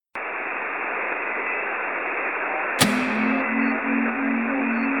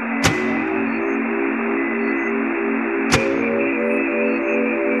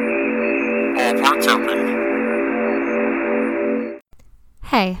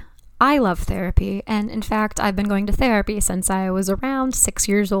I love therapy, and in fact, I've been going to therapy since I was around 6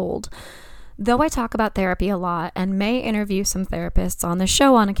 years old. Though I talk about therapy a lot and may interview some therapists on the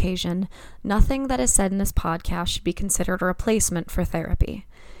show on occasion, nothing that is said in this podcast should be considered a replacement for therapy.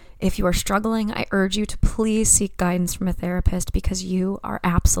 If you are struggling, I urge you to please seek guidance from a therapist because you are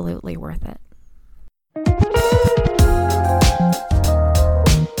absolutely worth it.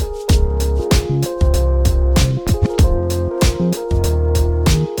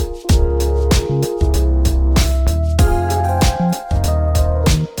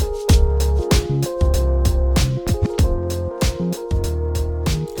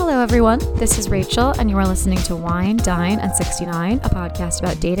 Hello everyone, this is Rachel and you are listening to Wine, Dine, and 69, a podcast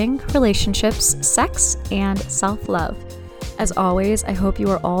about dating, relationships, sex, and self-love. As always, I hope you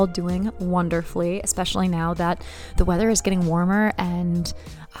are all doing wonderfully, especially now that the weather is getting warmer and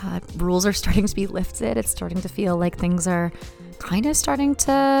rules are starting to be lifted. It's starting to feel like things are kind of starting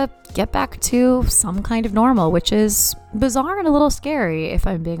to get back to some kind of normal, which is bizarre and a little scary, if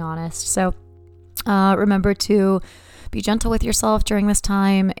I'm being honest. So remember to be gentle with yourself during this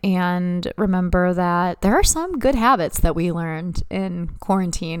time, and remember that there are some good habits that we learned in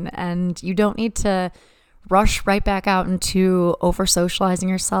quarantine, and you don't need to rush right back out into over socializing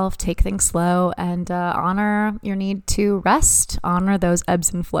yourself. Take things slow and honor your need to rest, honor those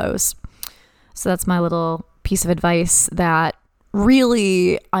ebbs and flows. So that's my little piece of advice that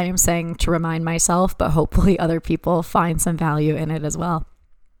really I am saying to remind myself, but hopefully other people find some value in it as well.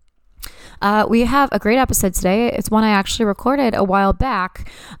 We have a great episode today. It's one I actually recorded a while back,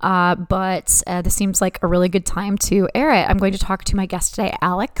 but this seems like a really good time to air it. I'm going to talk to my guest today,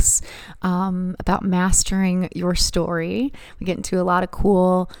 Alex, about mastering your story. We get into a lot of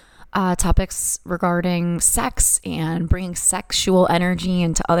cool topics regarding sex and bringing sexual energy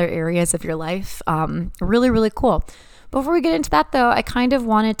into other areas of your life. Really, really cool. Before we get into that, though, I kind of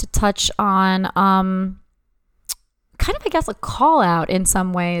wanted to touch on I guess a call out in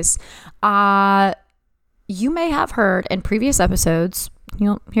some ways. You may have heard in previous episodes,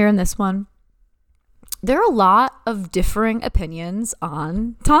 you'll hear in this one, there are a lot of differing opinions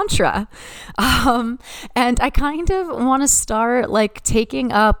on tantra. And I kind of want to start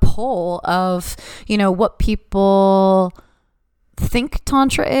taking a poll of, what people think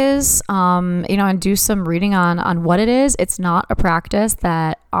tantra is, and do some reading on what it is. It's not a practice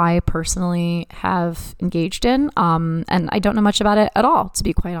that I personally have engaged in, and I don't know much about it at all, to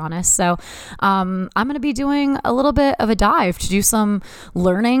be quite honest. So I'm going to be doing a little bit of a dive to do some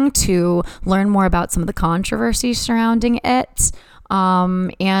learning, to learn more about some of the controversy surrounding it,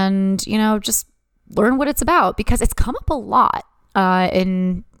 and just learn what it's about, because it's come up a lot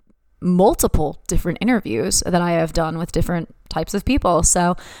in multiple different interviews that I have done with different types of people.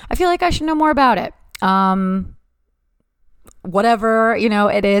 So I feel like I should know more about it. Whatever,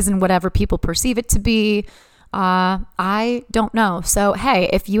 it is and whatever people perceive it to be, I don't know. So, hey,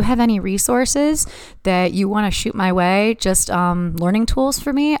 if you have any resources that you want to shoot my way, just learning tools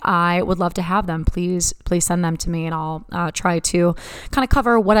for me, I would love to have them. Please send them to me, and I'll try to kind of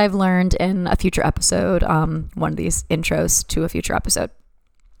cover what I've learned in a future episode, one of these intros to a future episode.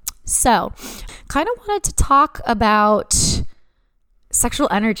 So, kind of wanted to talk about sexual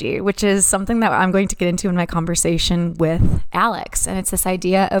energy, which is something that I'm going to get into in my conversation with Alex. And it's this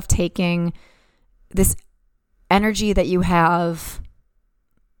idea of taking this energy that you have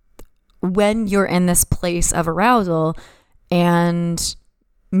when you're in this place of arousal and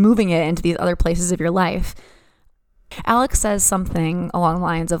moving it into these other places of your life. Alex says something along the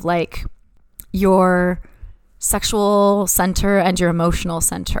lines of your sexual center and your emotional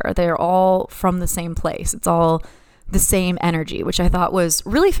center, they're all from the same place. It's all the same energy, which I thought was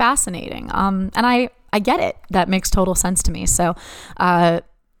really fascinating. And I get it. That makes total sense to me. So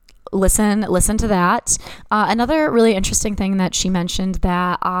listen to that. Another really interesting thing that she mentioned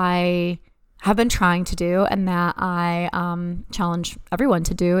that I have been trying to do, and that I challenge everyone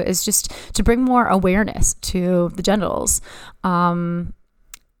to do, is just to bring more awareness to the genitals.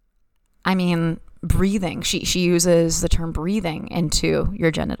 Breathing. She uses the term breathing into your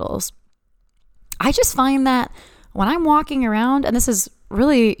genitals. I just find that when I'm walking around, and this is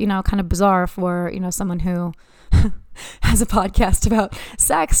really, kind of bizarre for, someone who has a podcast about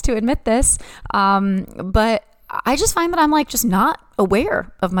sex to admit this, but I just find that I'm just not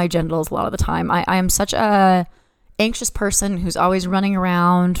aware of my genitals a lot of the time. I am such a anxious person who's always running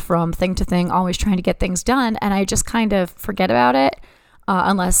around from thing to thing, always trying to get things done, and I just kind of forget about it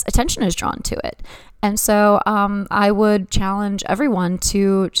unless attention is drawn to it. And so I would challenge everyone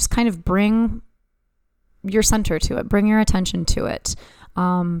to just kind of bring your center to it, bring your attention to it,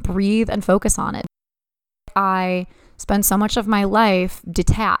 breathe and focus on it. I spend so much of my life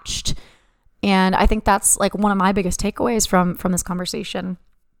detached. And I think that's like one of my biggest takeaways from this conversation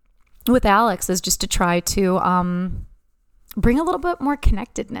with Alex, is just to try to bring a little bit more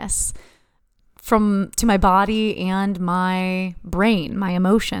connectedness to my body and my brain, my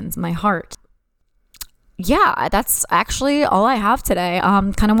emotions, my heart. Yeah, that's actually all I have today.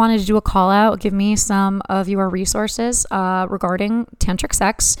 Kind of wanted to do a call out, give me some of your resources regarding tantric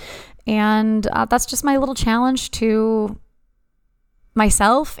sex. And that's just my little challenge to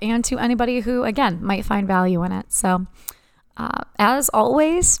myself and to anybody who, again, might find value in it. So as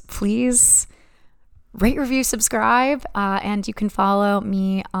always, please rate, review, subscribe, and you can follow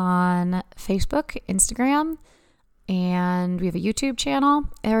me on Facebook, Instagram, and we have a YouTube channel.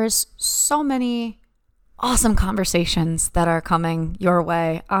 There's so many awesome conversations that are coming your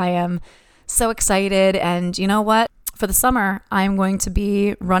way. I am so excited. And you know what? For the summer, I'm going to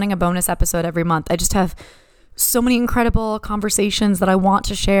be running a bonus episode every month. I just have so many incredible conversations that I want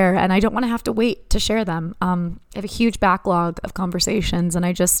to share, and I don't want to have to wait to share them. I have a huge backlog of conversations, and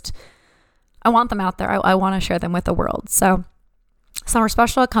I want them out there. I want to share them with the world. So summer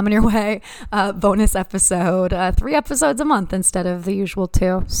special coming your way, bonus episode, 3 episodes a month instead of the usual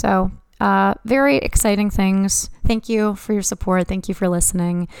 2. So very exciting things. Thank you for your support. Thank you for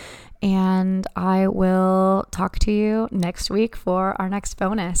listening. And I will talk to you next week for our next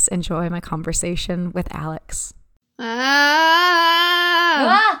bonus. Enjoy my conversation with Alex. What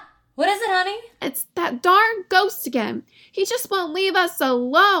is it, honey? It's that darn ghost again. He just won't leave us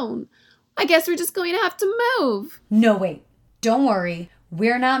alone. I guess we're just going to have to move. No, wait. Don't worry.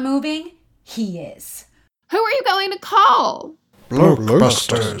 We're not moving. He is. Who are you going to call?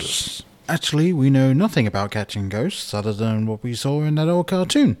 Blockbusters. Actually, we know nothing about catching ghosts other than what we saw in that old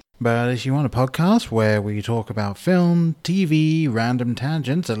cartoon. But if you want a podcast where we talk about film, TV, random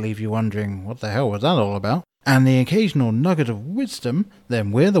tangents that leave you wondering what the hell was that all about, and the occasional nugget of wisdom,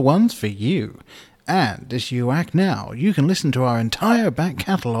 then we're the ones for you. And if you act now, you can listen to our entire back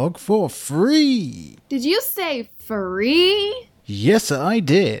catalogue for free. Did you say free? Yes, I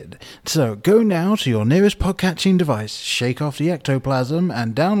did. So go now to your nearest podcatching device, shake off the ectoplasm,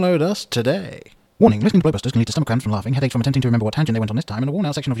 and download us today. Warning, listening to Blowbusters can lead to stomach cramps from laughing, headaches from attempting to remember what tangent they went on this time, and a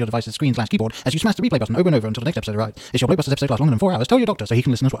worn-out section of your device's screen/keyboard as you smash the replay button over and over until the next episode arrives. If your Blowbusters episode lasts longer than 4 hours, tell your doctor so he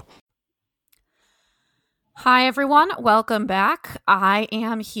can listen as well. Hi, everyone. Welcome back. I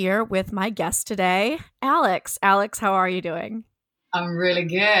am here with my guest today, Alex. Alex, how are you doing? I'm really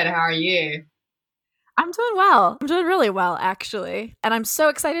good. How are you? I'm doing well. I'm doing really well, actually. And I'm so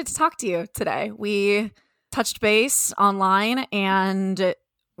excited to talk to you today. We touched base online, and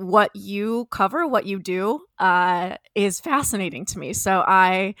what you cover, what you do, is fascinating to me. So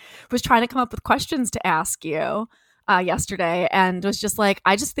I was trying to come up with questions to ask you yesterday, and was just like,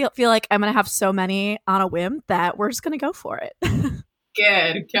 I just feel like I'm going to have so many on a whim that we're just going to go for it.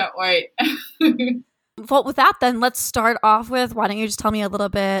 Good. Can't wait. Well, with that, then let's start off with, why don't you just tell me a little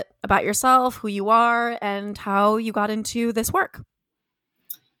bit about yourself, who you are, and how you got into this work?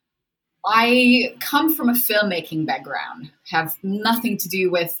 I come from a filmmaking background, have nothing to do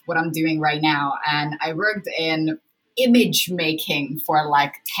with what I'm doing right now. And I worked in image making for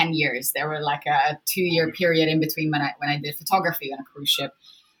like 10 years. There were like a 2-year period in between when I did photography on a cruise ship.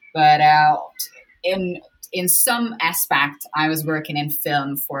 But in some aspect, I was working in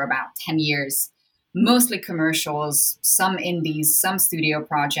film for about 10 years, mostly commercials, some indies, some studio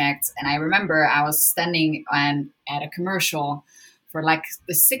projects. And I remember I was standing at a commercial for like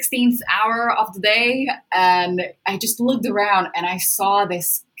the 16th hour of the day. And I just looked around and I saw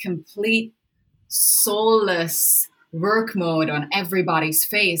this complete soulless work mode on everybody's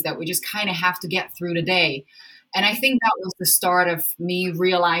face that we just kind of have to get through the day. And I think that was the start of me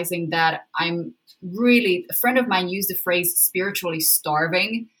realizing that I'm really, a friend of mine used the phrase spiritually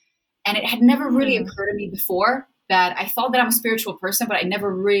starving. And it had never really occurred to me before that I thought that I'm a spiritual person, but I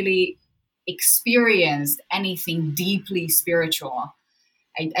never really experienced anything deeply spiritual.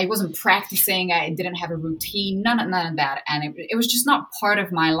 I wasn't practicing. I didn't have a routine, none of that. And it was just not part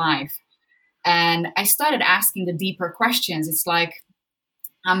of my life. And I started asking the deeper questions. It's like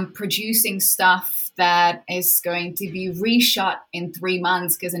I'm producing stuff that is going to be reshot in 3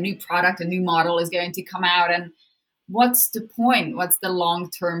 months because a new product, a new model is going to come out. And what's the point? What's the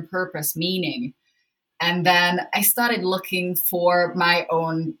long-term purpose, meaning? And then I started looking for my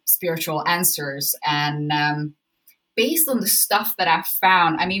own spiritual answers. And based on the stuff that I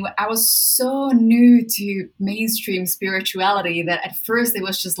found, I mean, I was so new to mainstream spirituality that at first it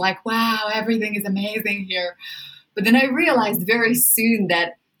was just like, wow, everything is amazing here. But then I realized very soon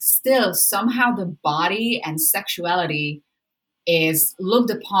that still somehow the body and sexuality is looked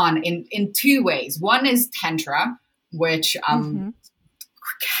upon in 2 ways. One is tantra, which I'm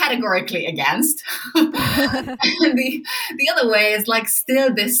categorically against. And the other way is like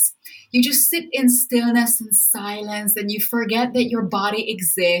still this, you just sit in stillness and silence and you forget that your body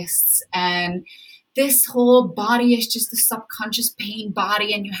exists, and this whole body is just a subconscious pain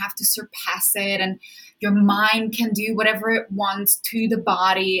body and you have to surpass it, and your mind can do whatever it wants to the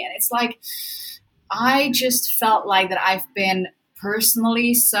body. And it's like, I just felt like that I've been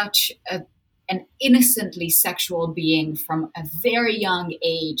personally such an innocently sexual being from a very young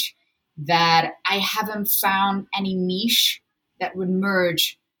age that I haven't found any niche that would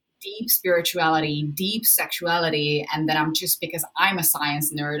merge deep spirituality, deep sexuality, and then I'm just, because I'm a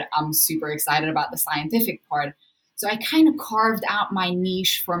science nerd, I'm super excited about the scientific part. So I kind of carved out my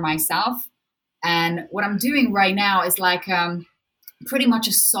niche for myself. And what I'm doing right now is like pretty much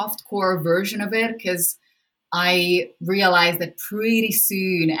a softcore version of it, because I realized that pretty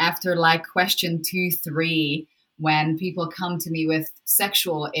soon after like question 2, 3, when people come to me with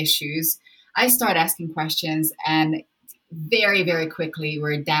sexual issues, I start asking questions, and very, very quickly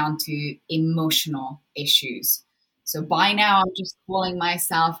we're down to emotional issues. So by now I'm just calling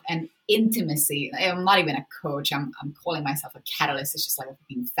myself an intimacy. I'm not even a coach. I'm calling myself a catalyst. It's just like a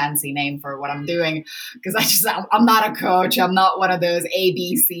fucking fancy name for what I'm doing, because I'm not a coach. I'm not one of those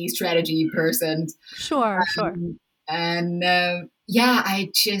ABC strategy persons. Sure. And yeah,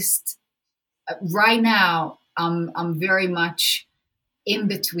 I just right now I'm very much in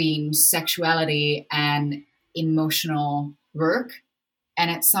between sexuality and emotional work. And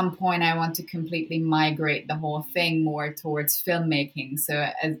at some point, I want to completely migrate the whole thing more towards filmmaking. So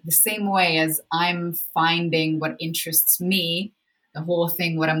the same way as I'm finding what interests me, the whole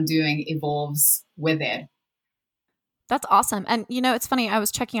thing, what I'm doing evolves with it. That's awesome. And, it's funny, I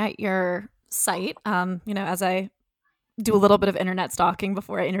was checking out your site, as I do a little bit of internet stalking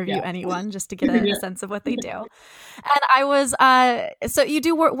before I interview anyone, just to get a sense of what they do. And I was, so you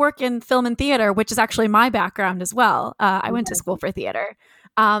do work in film and theater, which is actually my background as well. I went to school for theater.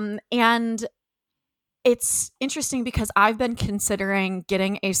 And it's interesting because I've been considering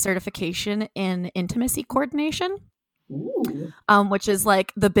getting a certification in intimacy coordination. Which is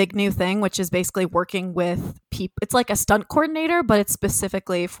like the big new thing, which is basically working with people. It's like a stunt coordinator, but it's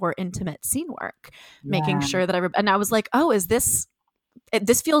specifically for intimate scene work, making sure that and I was like, oh, this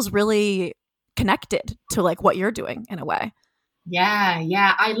feels really connected to like what you're doing in a way.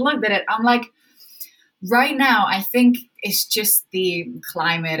 Yeah. I looked at it. I'm like, right now, I think it's just the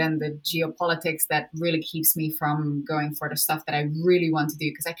climate and the geopolitics that really keeps me from going for the stuff that I really want to do,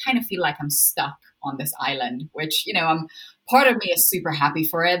 because I kind of feel like I'm stuck on this island, which, part of me is super happy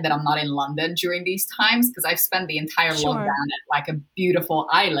for it that I'm not in London during these times, because I've spent the entire lockdown at like a beautiful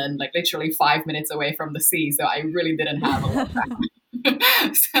island, like literally 5 minutes away from the sea. So I really didn't have a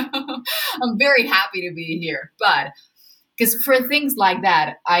lockdown. So I'm very happy to be here. But because for things like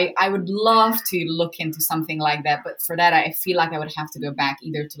that, I would love to look into something like that. But for that, I feel like I would have to go back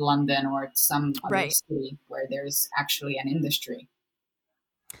either to London or to some other city where there's actually an industry.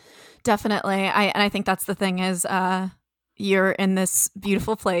 Definitely. I think that's the thing is you're in this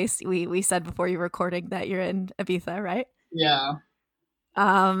beautiful place. We said before you were recording that you're in Ibiza, right? Yeah.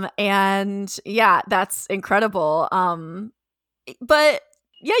 And yeah, that's incredible. But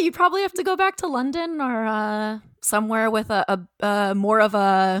yeah, you probably have to go back to London or somewhere with a more of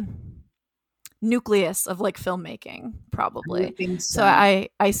a nucleus of like filmmaking, probably. I think so. So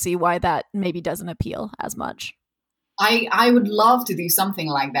I see why that maybe doesn't appeal as much. I would love to do something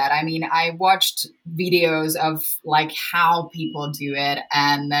like that. I mean, I watched videos of like how people do it.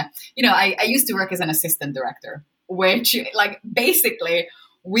 And, I used to work as an assistant director, which like basically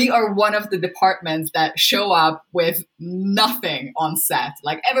we are one of the departments that show up with nothing on set.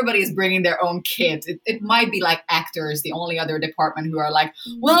 Like everybody is bringing their own kit. It might be like actors, the only other department who are like,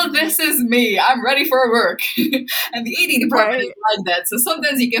 well, this is me. I'm ready for work. And the AD department is like that. So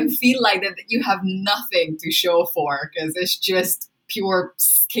sometimes you can feel like that you have nothing to show for because it's just pure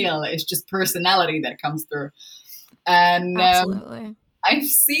skill. It's just personality that comes through. And absolutely. I've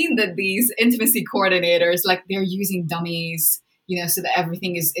seen that these intimacy coordinators, like they're using dummies, so that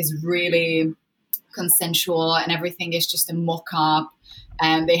everything is really consensual and everything is just a mock-up,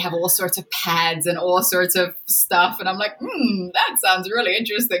 and they have all sorts of pads and all sorts of stuff. And I'm like, that sounds really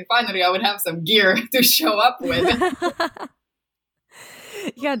interesting. Finally, I would have some gear to show up with.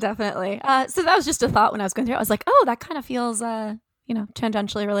 Yeah, definitely. So that was just a thought when I was going through it. I was like, oh, that kind of feels,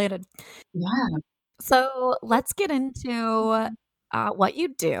 tangentially related. Yeah. So let's get into what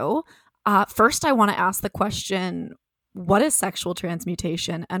you do. First, I want to ask the question, what is sexual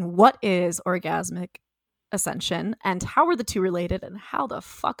transmutation and what is orgasmic ascension, and how are the two related and how the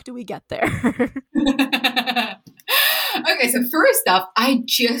fuck do we get there? Okay, so first off, I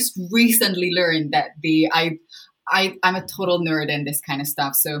just recently learned that I'm a total nerd in this kind of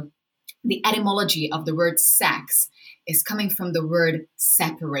stuff. So the etymology of the word sex is coming from the word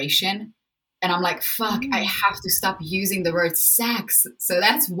separation. And I'm like, fuck, I have to stop using the word sex. So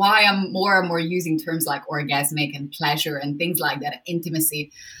that's why I'm more and more using terms like orgasmic and pleasure and things like that,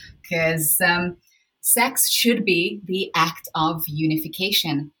 intimacy, because sex should be the act of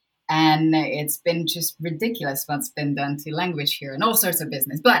unification. And it's been just ridiculous what's been done to language here and all sorts of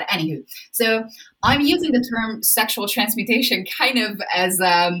business. But anywho, so I'm using the term sexual transmutation kind of as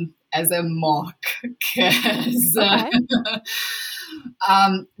a mock, because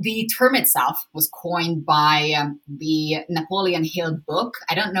the term itself was coined by the Napoleon Hill book.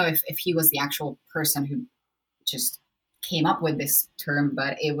 I don't know if he was the actual person who just came up with this term,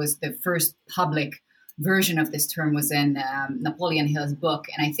 but it was the first public version of this term was in Napoleon Hill's book.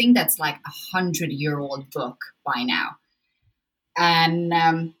 And I think that's like 100-year-old book by now. And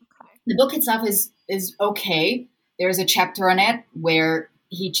the book itself is okay. There's a chapter on it where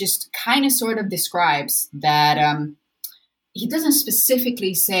he just kind of sort of describes that he doesn't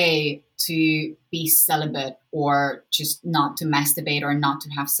specifically say to be celibate or just not to masturbate or not to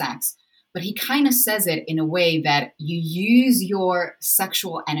have sex, but he kind of says it in a way that you use your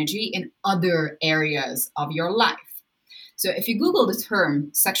sexual energy in other areas of your life. So if you Google the term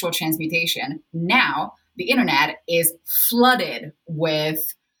sexual transmutation, now the internet is flooded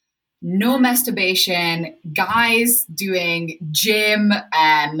with no masturbation, guys doing gym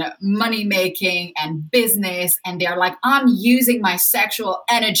and money making and business. And they're like, I'm using my sexual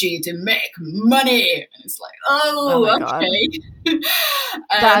energy to make money. And it's like, oh my okay.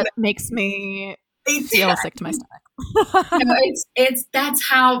 That makes me feel sick to my stomach. That's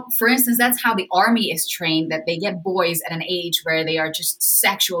how, for instance, that's how the army is trained, that they get boys at an age where they are just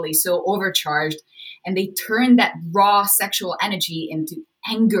sexually so overcharged, and they turn that raw sexual energy into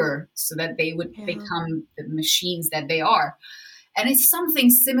anger so that they would become the machines that they are. And it's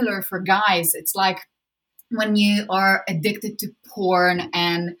something similar for guys. It's like when you are addicted to porn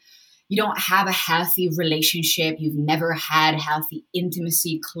and you don't have a healthy relationship, you've never had healthy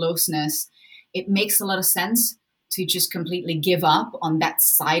intimacy, closeness, it makes a lot of sense to just completely give up on that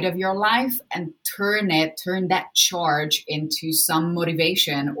side of your life and turn that charge into some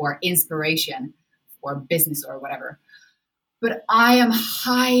motivation or inspiration or business or whatever. But I am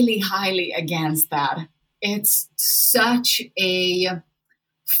highly, highly against that. It's such a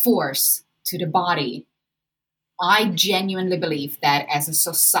force to the body. I genuinely believe that as a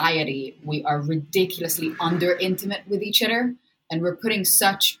society, we are ridiculously under intimate with each other, and we're putting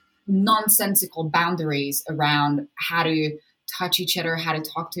such nonsensical boundaries around how to touch each other, how to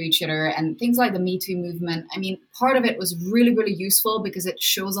talk to each other, and things like the Me Too movement. I mean, part of it was really, really useful because it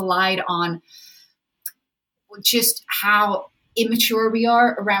shows a light on just how immature we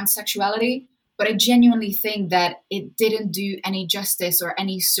are around sexuality. But I genuinely think that it didn't do any justice or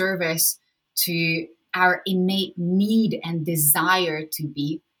any service to our innate need and desire to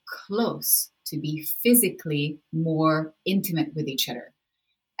be close, to be physically more intimate with each other.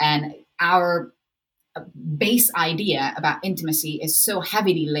 And our base idea about intimacy is so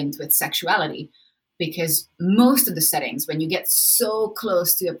heavily linked with sexuality, because most of the settings, when you get so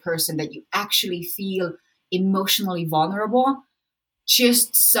close to a person that you actually feel emotionally vulnerable,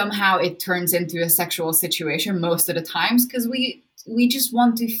 just somehow it turns into a sexual situation most of the times, because we just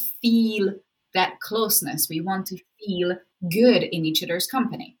want to feel that closeness. We want to feel good in each other's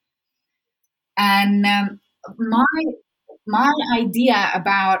company. And my idea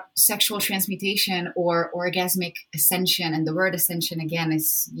about sexual transmutation or orgasmic ascension, and the word ascension again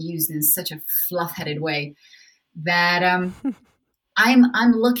is used in such a fluff-headed way, that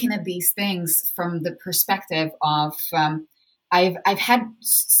I'm looking at these things from the perspective of I've had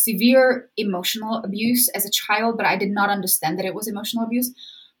severe emotional abuse as a child, but I did not understand that it was emotional abuse.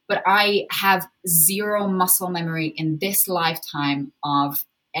 But I have zero muscle memory in this lifetime of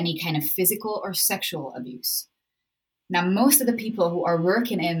any kind of physical or sexual abuse. Now, most of the people who are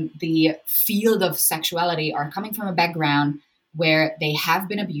working in the field of sexuality are coming from a background where they have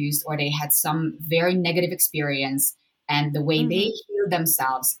been abused or they had some very negative experience. And the way they heal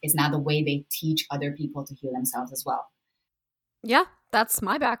themselves is now the way they teach other people to heal themselves as well. Yeah, that's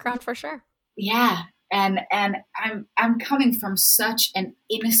my background for sure. Yeah. And I'm coming from such an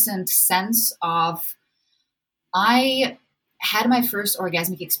innocent sense of, I had my first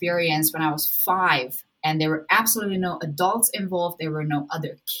orgasmic experience when I was 5, and there were absolutely no adults involved. There were no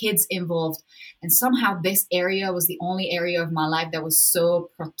other kids involved. And somehow this area was the only area of my life that was so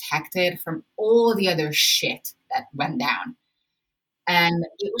protected from all the other shit that went down. And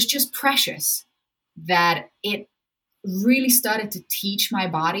it was just precious that it really started to teach my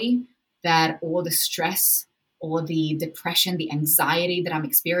body that all the stress, all the depression, the anxiety that I'm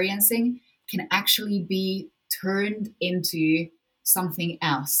experiencing can actually be turned into something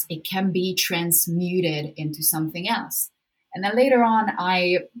else. It can be transmuted into something else. And then later on,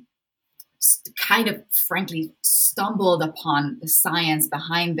 I kind of frankly stumbled upon the science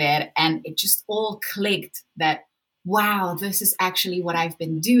behind it, and it just all clicked that, wow, this is actually what I've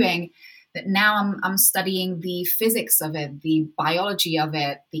been doing. That now I'm studying the physics of it, the biology of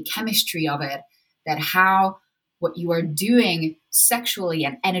it, the chemistry of it, that how what you are doing sexually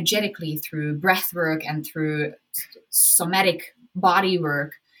and energetically through breath work and through somatic body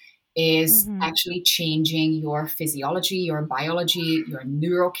work is actually changing your physiology, your biology, your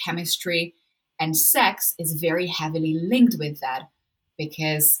neurochemistry. And sex is very heavily linked with that,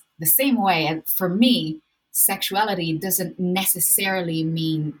 because the same way, and for me, sexuality doesn't necessarily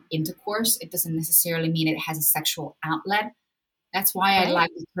mean intercourse. It doesn't necessarily mean it has a sexual outlet. That's why I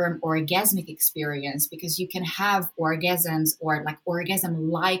like the term orgasmic experience, because you can have orgasms or like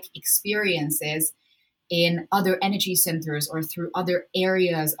orgasm-like experiences in other energy centers or through other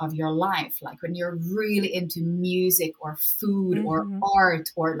areas of your life. Like when you're really into music or food or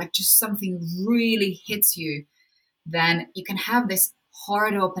art, or like just something really hits you, then you can have this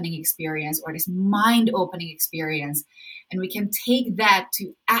heart opening experience or this mind opening experience. And we can take that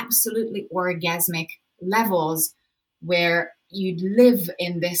to absolutely orgasmic levels where you live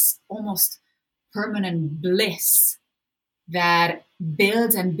in this almost permanent bliss that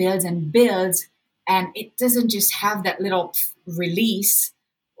builds and builds and builds. And it doesn't just have that little release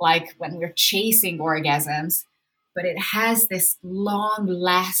like when we're chasing orgasms, but it has this long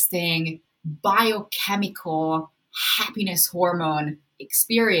lasting biochemical happiness hormone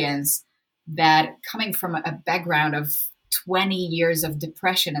experience that, coming from a background of 20 years of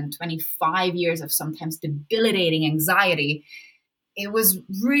depression and 25 years of sometimes debilitating anxiety, it was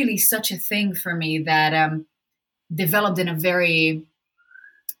really such a thing for me that developed in a very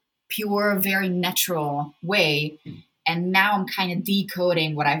pure, very natural way. And now I'm kind of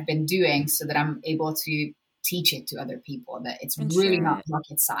decoding what I've been doing so that I'm able to teach it to other people, that it's really not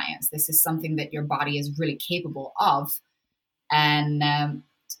rocket science. This is something that your body is really capable of. And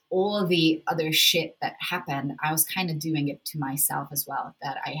all the other shit that happened, I was kind of doing it to myself as well,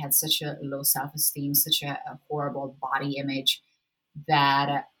 that I had such a low self-esteem, such a horrible body image,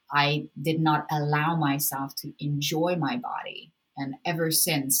 that I did not allow myself to enjoy my body. And ever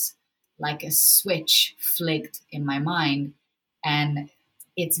since, like a switch flicked in my mind, and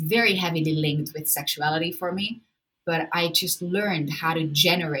it's very heavily linked with sexuality for me, but I just learned how to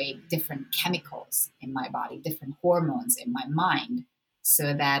generate different chemicals in my body, different hormones in my mind,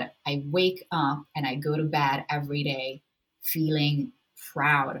 so that I wake up and I go to bed every day feeling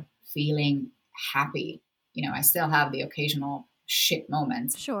proud, feeling happy. You know, I still have the occasional shit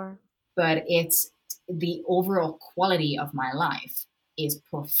moments. Sure. But it's the overall quality of my life is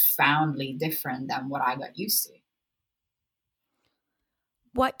profoundly different than what I got used to.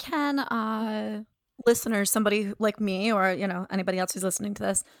 What can listeners, somebody like me or, you know, anybody else who's listening to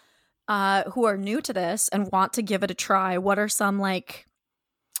this, who are new to this and want to give it a try, what are some, like,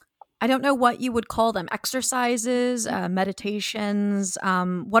 I don't know what you would call them, exercises, meditations,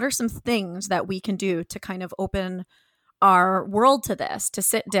 what are some things that we can do to kind of open our world to this, to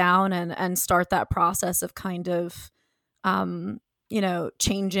sit down and start that process of kind of, you know,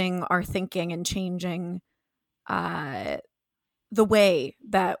 changing our thinking and changing the way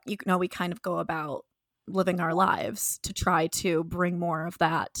that, you know, we kind of go about living our lives to try to bring more of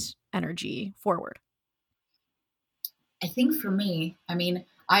that energy forward? I think for me, I mean,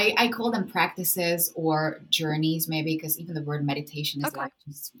 I call them practices or journeys, maybe, because even the word meditation is like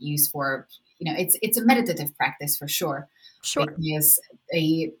just used for, you know, it's a meditative practice for sure. Sure. Because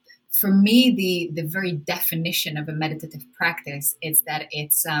for me, the very definition of a meditative practice is that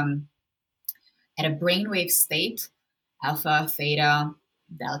it's at a brainwave state, alpha, theta,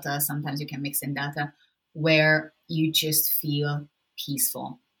 delta, sometimes you can mix in delta, where you just feel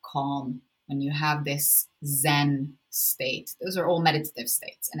peaceful, calm, when you have this Zen state. Those are all meditative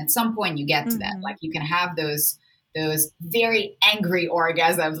states. And at some point you get to that. Like you can have those very angry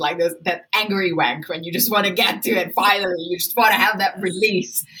orgasms, like that angry wank when you just want to get to it finally. You just want to have that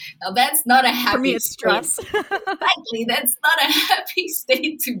release. Now that's not a happy For me, it's stress. Exactly. That's not a happy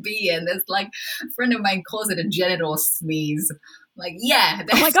state to be in. That's like, a friend of mine calls it a genital sneeze. Like, yeah.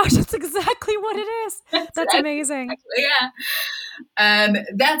 Oh my gosh, that's exactly what it is. That's amazing. Exactly, yeah. And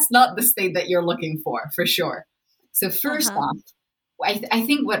that's not the state that you're looking for sure. So first off, I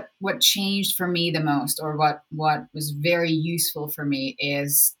think what changed for me the most, or what was very useful for me,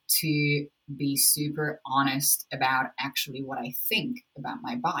 is to be super honest about actually what I think about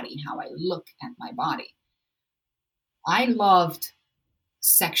my body, how I look at my body. I loved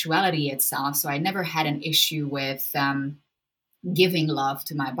sexuality itself, so I never had an issue with giving love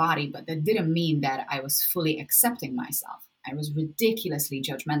to my body, but that didn't mean that I was fully accepting myself. I was ridiculously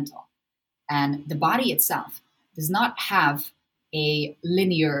judgmental. And the body itself does not have a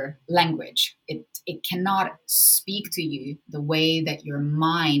linear language. It cannot speak to you the way that your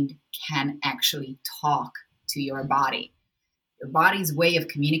mind can actually talk to your body. Your body's way of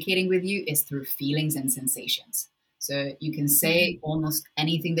communicating with you is through feelings and sensations. So you can say almost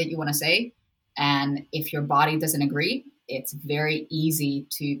anything that you want to say. And if your body doesn't agree, it's very easy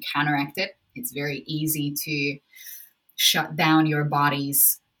to counteract it. It's very easy to shut down your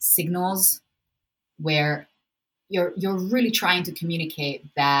body's signals, where you're really trying to communicate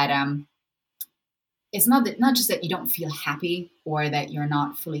that it's not just that you don't feel happy, or that you're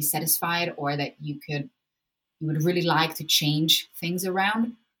not fully satisfied, or that you would really like to change things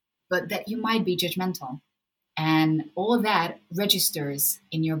around, but that you might be judgmental. And all of that registers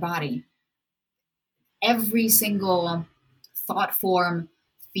in your body. Every single thought form,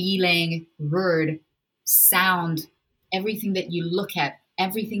 feeling, word, sound, everything that you look at,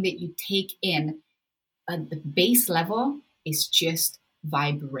 everything that you take in, at the base level is just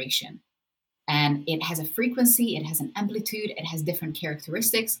vibration. And it has a frequency, it has an amplitude, it has different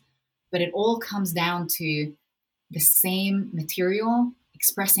characteristics, but it all comes down to the same material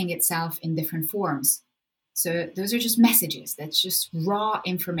expressing itself in different forms. So those are just messages. That's just raw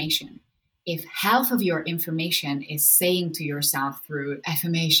information. If half of your information is saying to yourself through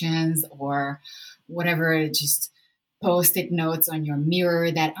affirmations or whatever, just Post-it notes on your mirror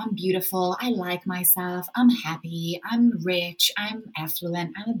that I'm beautiful, I like myself, I'm happy, I'm rich, I'm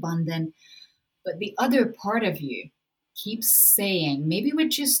affluent, I'm abundant, but the other part of you keeps saying, maybe with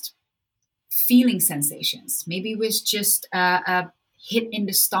just feeling sensations, maybe with just a hit in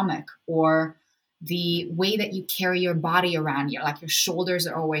the stomach, or the way that you carry your body around, like your shoulders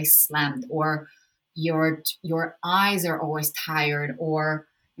are always slammed, or your eyes are always tired, or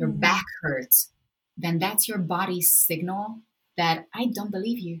your back hurts, then that's your body's signal that I don't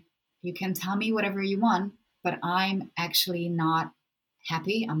believe you. You can tell me whatever you want, but I'm actually not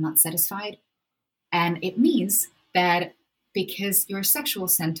happy. I'm not satisfied. And it means that because your sexual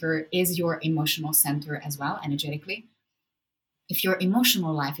center is your emotional center as well, energetically, if your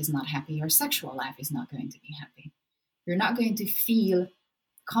emotional life is not happy, your sexual life is not going to be happy. You're not going to feel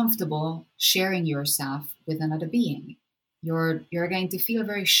comfortable sharing yourself with another being. You're going to feel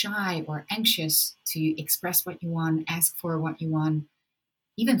very shy or anxious to express what you want, ask for what you want,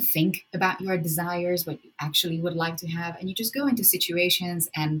 even think about your desires, what you actually would like to have. And you just go into situations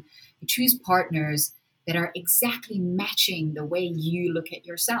and you choose partners that are exactly matching the way you look at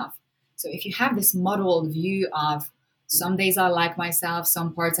yourself. So if you have this modeled view of some days I like myself,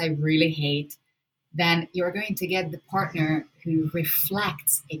 some parts I really hate, then you're going to get the partner who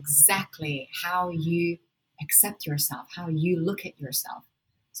reflects exactly how you accept yourself, how you look at yourself.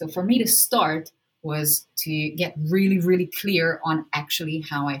 So for me to start was to get really, really clear on actually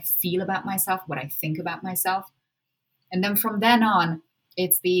how I feel about myself, what I think about myself. And then from then on,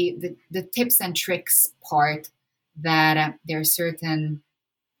 it's the tips and tricks part, that there are certain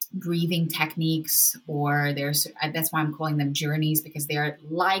breathing techniques, or that's why I'm calling them journeys, because they are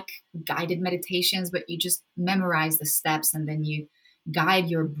like guided meditations, but you just memorize the steps and then you guide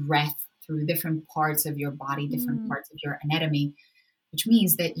your breath through different parts of your body, different parts of your anatomy, which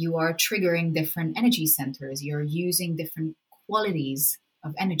means that you are triggering different energy centers. You're using different qualities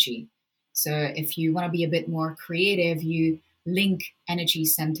of energy. So if you want to be a bit more creative, you link energy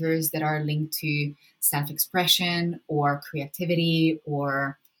centers that are linked to self-expression or creativity,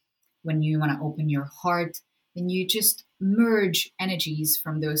 or when you want to open your heart, then you just merge energies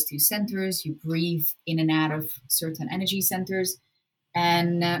from those two centers. You breathe in and out of certain energy centers,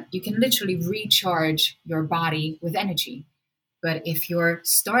 and you can literally recharge your body with energy. But if your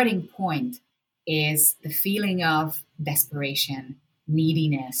starting point is the feeling of desperation,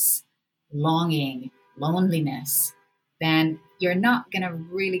 neediness, longing, loneliness, then you're not going to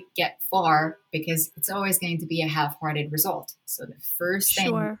really get far, because it's always going to be a half-hearted result. So the first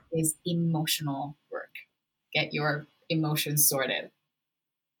thing is emotional work. Get your emotions sorted.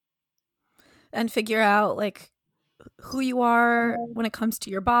 And figure out like who you are when it comes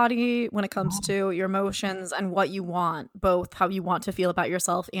to your body, when it comes to your emotions, and what you want, both how you want to feel about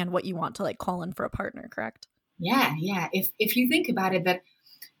yourself and what you want to like call in for a partner, correct? Yeah. If you think about it, that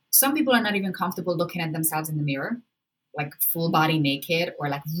some people are not even comfortable looking at themselves in the mirror. like full body naked or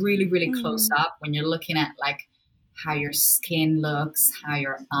like really, really close up, when you're looking at like how your skin looks, how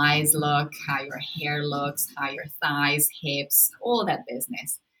your eyes look, how your hair looks, how your thighs, hips, all that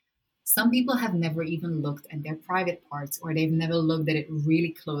business. Some people have never even looked at their private parts, or they've never looked at it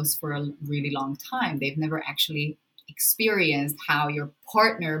really close for a really long time. They've never actually experienced how your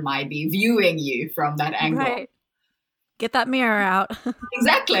partner might be viewing you from that angle. Right. Get that mirror out.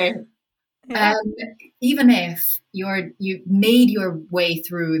 Exactly. Yeah. And even if you made your way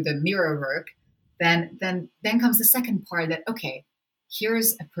through the mirror work, then comes the second part that, okay,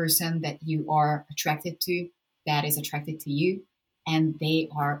 here's a person that you are attracted to, that is attracted to you, and they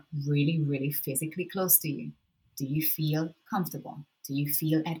are really, really physically close to you. Do you feel comfortable? Do you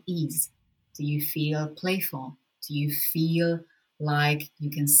feel at ease? Do you feel playful? Do you feel like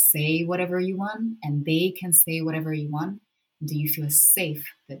you can say whatever you want and they can say whatever you want? Do you feel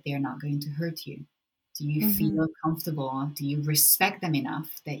safe that they're not going to hurt you? Do you feel comfortable? Do you respect them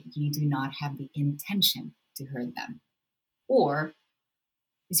enough that you do not have the intention to hurt them? Or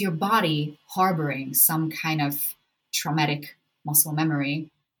is your body harboring some kind of traumatic muscle memory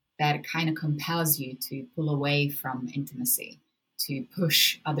that kind of compels you to pull away from intimacy, to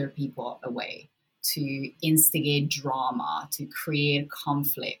push other people away, to instigate drama, to create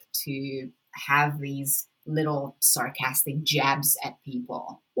conflict, to have these little sarcastic jabs at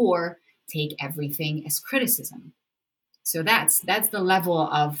people, or take everything as criticism? So that's the level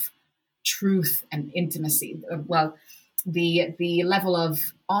of truth and intimacy. Well, the level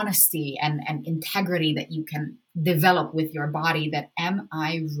of honesty and integrity that you can develop with your body, that am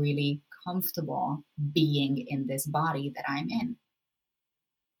I really comfortable being in this body that I'm in?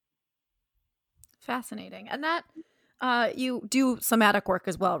 Fascinating. And that you do somatic work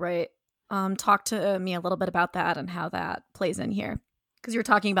as well, right? Talk to me a little bit about that and how that plays in here. Because you're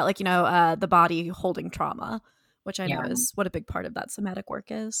talking about, like, the body holding trauma, which I know is what a big part of that somatic work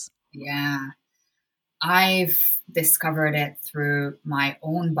is. Yeah. I've discovered it through my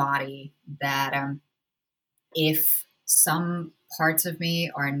own body that if some parts of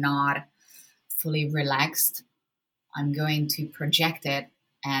me are not fully relaxed, I'm going to project it,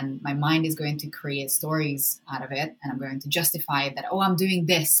 and my mind is going to create stories out of it, and I'm going to justify it that, oh, I'm doing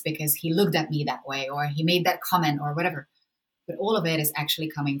this because he looked at me that way, or he made that comment, or whatever. But all of it is actually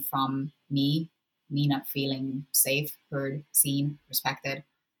coming from me not feeling safe, heard, seen, respected,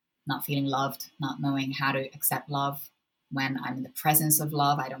 not feeling loved, not knowing how to accept love. When I'm in the presence of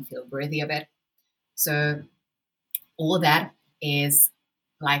love, I don't feel worthy of it. So all that is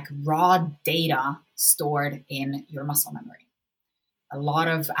like raw data stored in your muscle memory. A lot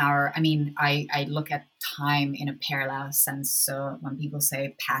of I look at time in a parallel sense. So when people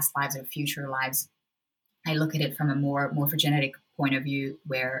say past lives or future lives, I look at it from a more morphogenetic point of view,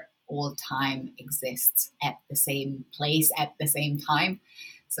 where all time exists at the same place at the same time.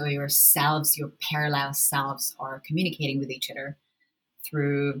 So your selves, your parallel selves, are communicating with each other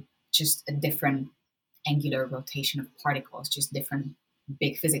through just a different angular rotation of particles, just different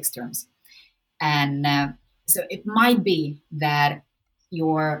big physics terms. And so it might be that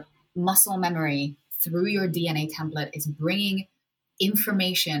your muscle memory through your DNA template is bringing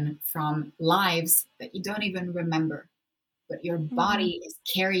information from lives that you don't even remember, but your body is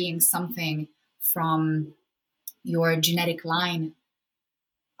carrying something from your genetic line.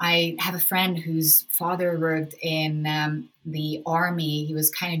 I have a friend whose father worked in the army. He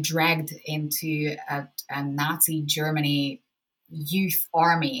was kind of dragged into a Nazi Germany youth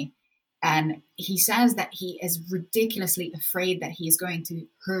army. And he says that he is ridiculously afraid that he is going to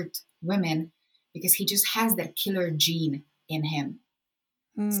hurt women because he just has that killer gene in him.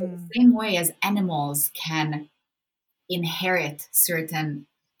 So the same way as animals can inherit certain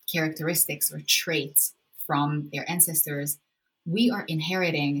characteristics or traits from their ancestors, we are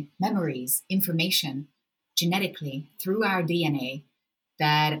inheriting memories, information genetically through our DNA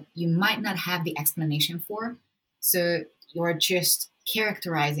that you might not have the explanation for. So you're just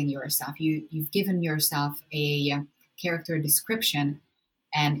characterizing yourself. You've given yourself a character description,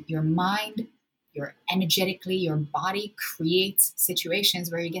 and your mind, your energetically, your body creates situations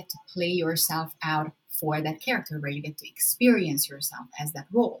where you get to play yourself out for that character, where you get to experience yourself as that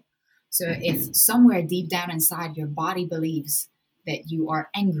role. So if somewhere deep down inside your body believes that you are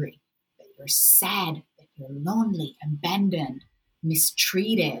angry, that you're sad, that you're lonely, abandoned,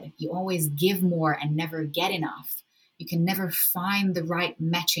 mistreated, you always give more and never get enough, you can never find the right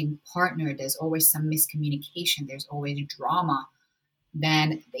matching partner, there's always some miscommunication, there's always drama,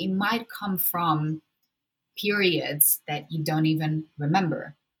 then they might come from periods that you don't even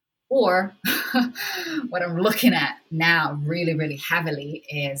remember. Or what I'm looking at now really, really heavily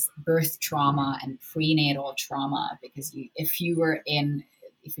is birth trauma and prenatal trauma, because if you were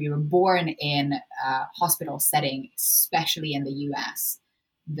born in a hospital setting, especially in the US,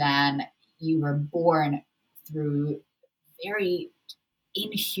 then you were born through very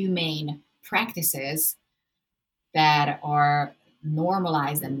inhumane practices that are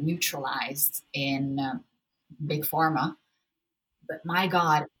normalized and neutralized in big pharma. But my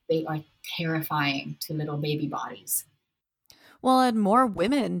God, they are terrifying to little baby bodies. Well, and more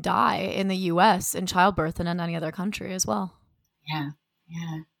women die in the US in childbirth than in any other country as well. Yeah,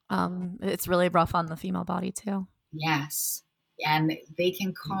 yeah. It's really rough on the female body too. Yes. And they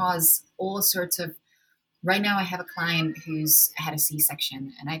can cause all sorts of. Right now I have a client who's had a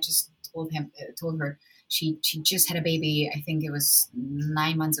C-section, and I just told her she just had a baby. I think it was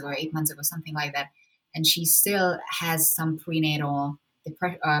 9 months ago, 8 months ago, something like that. And she still has some postnatal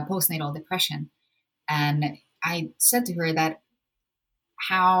depression. And I said to her that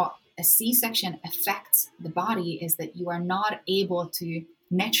how a C-section affects the body is that you are not able to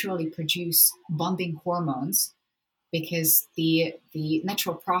naturally produce bonding hormones because the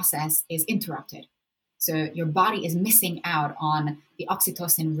natural process is interrupted. So your body is missing out on the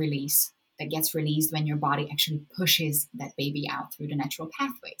oxytocin release that gets released when your body actually pushes that baby out through the natural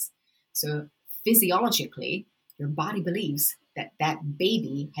pathways. So physiologically, your body believes that that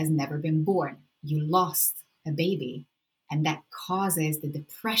baby has never been born. You lost a baby, and that causes the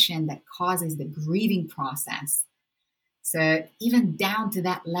depression, that causes the grieving process. So even down to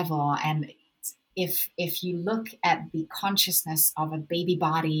that level, and if you look at the consciousness of a baby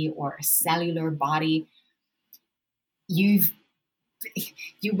body or a cellular body, you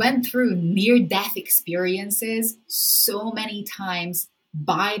went through near-death experiences so many times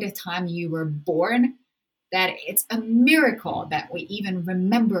by the time you were born that it's a miracle that we even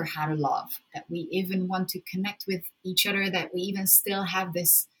remember how to love, that we even want to connect with each other, that we even still have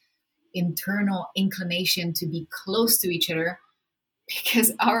this internal inclination to be close to each other,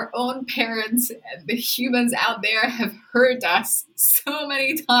 because our own parents and the humans out there have hurt us so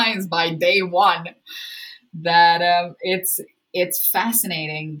many times by day one that it's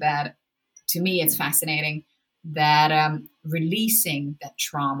fascinating that, to me, it's fascinating that releasing that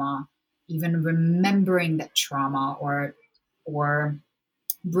trauma, even remembering that trauma, or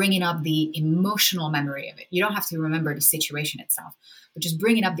bringing up the emotional memory of it. You don't have to remember the situation itself, but just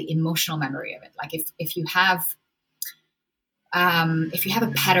bringing up the emotional memory of it. Like if you have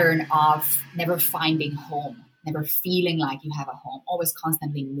a pattern of never finding home, never feeling like you have a home, always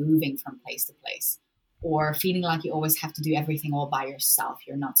constantly moving from place to place, or feeling like you always have to do everything all by yourself,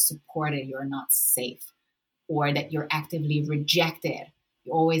 you're not supported, you're not safe, or that you're actively rejected,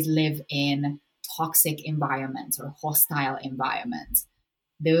 you always live in toxic environments or hostile environments,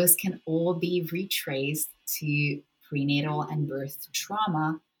 those can all be retraced to prenatal and birth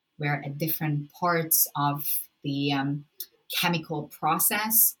trauma, where at different parts of the chemical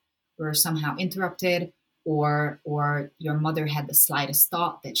process were somehow interrupted, or your mother had the slightest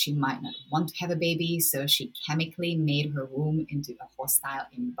thought that she might not want to have a baby, so she chemically made her womb into a hostile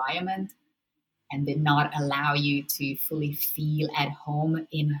environment and did not allow you to fully feel at home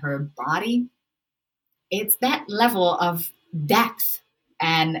in her body. It's that level of depth.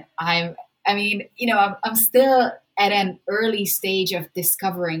 And I'm still at an early stage of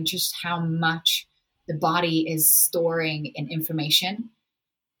discovering just how much the body is storing in information.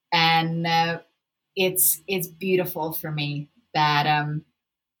 And it's beautiful for me that,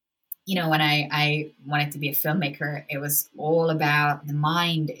 when I wanted to be a filmmaker, it was all about the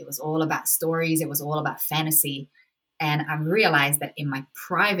mind. It was all about stories. It was all about fantasy. And I've realized that in my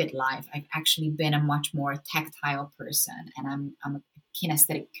private life, I've actually been a much more tactile person. And I'm a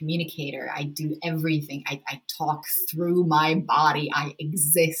kinesthetic communicator. I do everything. I talk through my body. I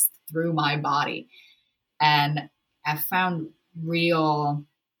exist through my body. And I found real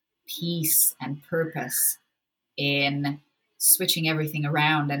peace and purpose in switching everything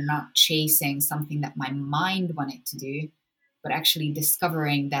around and not chasing something that my mind wanted to do, but actually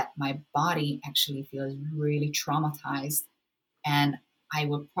discovering that my body actually feels really traumatized, and I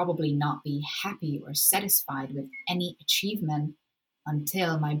will probably not be happy or satisfied with any achievement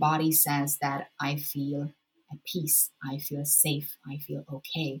until my body says that I feel at peace, I feel safe, I feel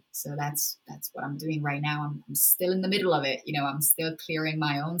okay. So that's what I'm doing right now. I'm still in the middle of it. I'm still clearing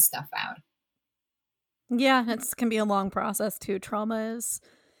my own stuff out. Yeah, it can be a long process too. Trauma is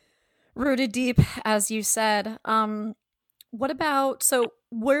rooted deep, as you said. What about, so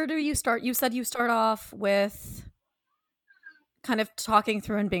where do you start? You said you start off with kind of talking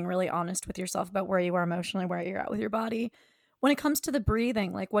through and being really honest with yourself about where you are emotionally, where you're at with your body. When it comes to the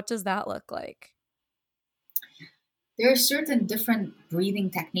breathing, like what does that look like? There are certain different breathing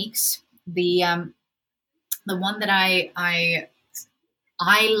techniques. The one that I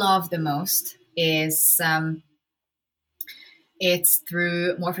love the most is it's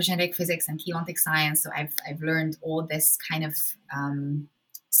through morphogenetic physics and cheontic science. So I've learned all this kind of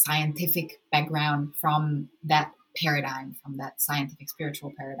scientific background from that paradigm, from that scientific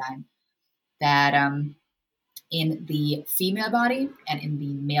spiritual paradigm, that in the female body and in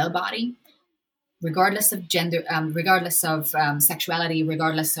the male body, regardless of gender, regardless of sexuality,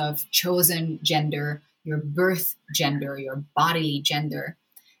 regardless of chosen gender, your birth gender, your body gender,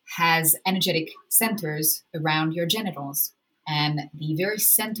 has energetic centers around your genitals. And the very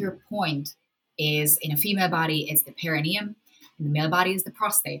center point is, in a female body, it's the perineum. In the male body is the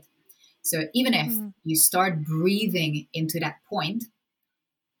prostate. So even if you start breathing into that point,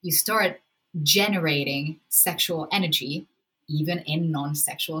 you start generating sexual energy, even in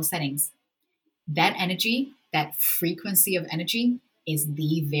non-sexual settings. That energy, that frequency of energy, is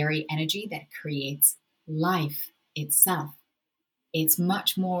the very energy that creates life itself. It's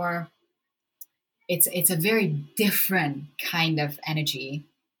much more, it's a very different kind of energy,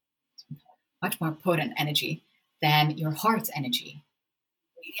 much more potent energy than your heart's energy.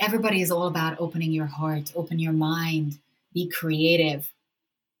 Everybody is all about opening your heart, open your mind, be creative.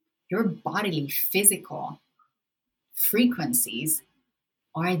 Your bodily, physical frequencies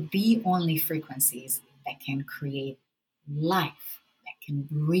are the only frequencies that can create life, that can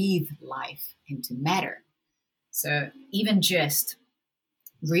breathe life into matter. So even just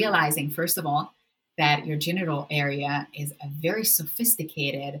realizing, first of all, that your genital area is a very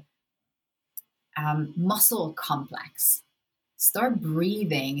sophisticated muscle complex. Start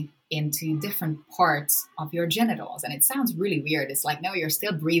breathing into different parts of your genitals. And it sounds really weird. It's like, no, you're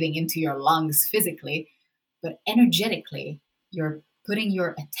still breathing into your lungs physically, but energetically, you're putting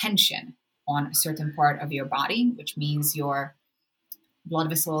your attention on a certain part of your body, which means your blood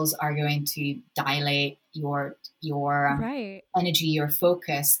vessels are going to dilate, your energy, your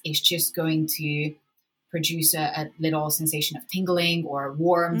focus is just going to produce a little sensation of tingling or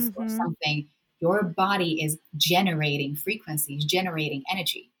warmth or something. Your body is generating frequencies, generating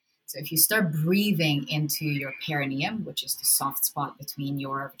energy. So if you start breathing into your perineum, which is the soft spot between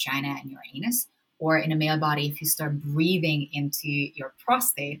your vagina and your anus, or in a male body, if you start breathing into your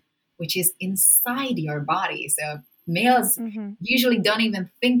prostate, which is inside your body. So males usually don't even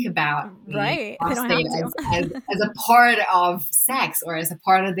think about the prostate as a part of sex or as a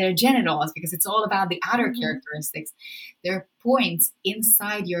part of their genitals, because it's all about the outer characteristics. There are points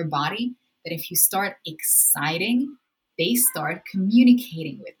inside your body that if you start exciting, they start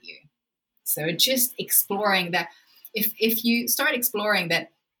communicating with you. So just exploring that, if you start exploring that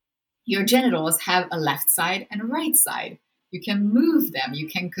your genitals have a left side and a right side, you can move them. You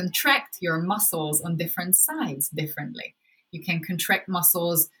can contract your muscles on different sides differently. You can contract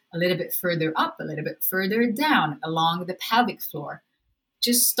muscles a little bit further up, a little bit further down along the pelvic floor.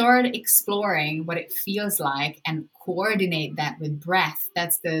 Just start exploring what it feels like and coordinate that with breath.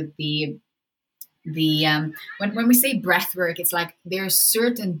 That's when we say breath work, it's like there are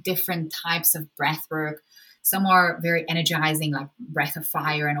certain different types of breath work. Some are very energizing, like breath of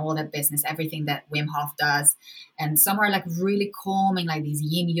fire and all that business, everything that Wim Hof does. And some are like really calming, like these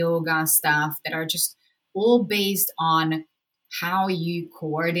yin yoga stuff that are just all based on how you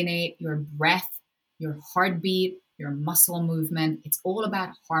coordinate your breath, your heartbeat, your muscle movement. It's all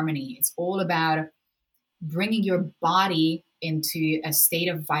about harmony. It's all about bringing your body into a state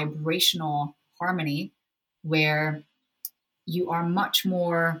of vibrational harmony where you are much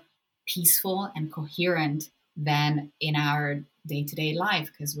more peaceful and coherent than in our day-to-day life,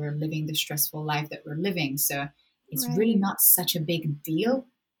 because we're living the stressful life that we're living. So it's really not such a big deal,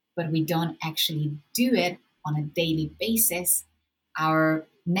 but we don't actually do it on a daily basis. Our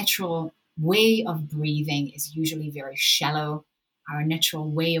natural way of breathing is usually very shallow. Our natural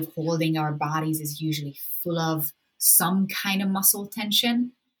way of holding our bodies is usually full of some kind of muscle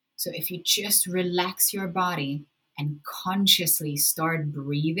tension. So if you just relax your body and consciously start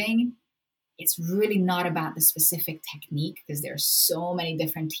breathing, it's really not about the specific technique, because there are so many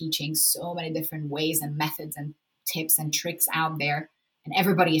different teachings, so many different ways and methods and tips and tricks out there, and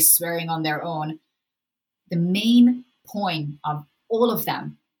everybody is swearing on their own. The main point of all of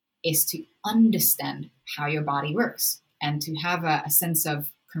them is to understand how your body works and to have a sense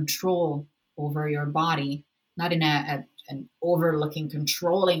of control over your body, not in an overlooking,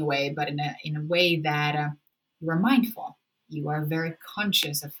 controlling way, but in a way that you are mindful. You are very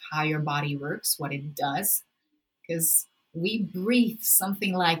conscious of how your body works, what it does, because we breathe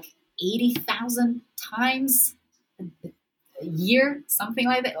something like 80,000 times a year, something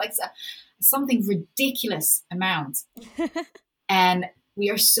like that, like something ridiculous amount. And we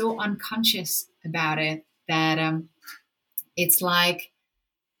are so unconscious about it that it's like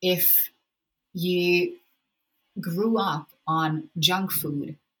if you grew up on junk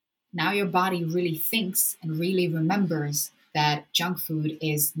food, now your body really thinks and really remembers that junk food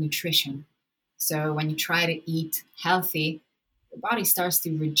is nutrition. So when you try to eat healthy, your body starts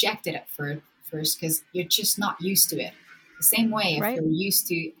to reject it at first because you're just not used to it. The same way, if Right. you're used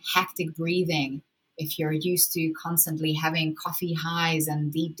to hectic breathing, if you're used to constantly having coffee highs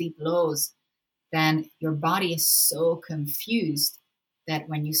and deep, deep lows, then your body is so confused that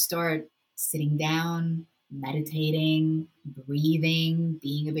when you start sitting down, meditating, breathing,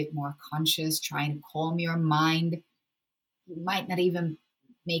 being a bit more conscious, trying to calm your mind, you might not even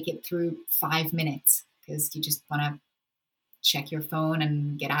make it through 5 minutes because you just want to check your phone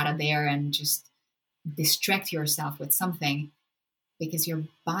and get out of there and just distract yourself with something, because your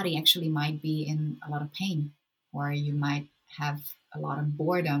body actually might be in a lot of pain, or you might have a lot of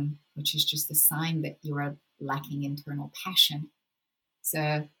boredom, which is just a sign that you are lacking internal passion.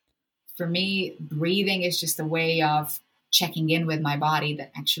 So for me, breathing is just a way of checking in with my body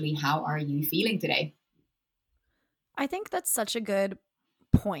that actually, how are you feeling today? I think that's such a good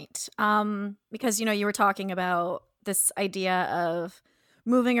point. Because, you were talking about this idea of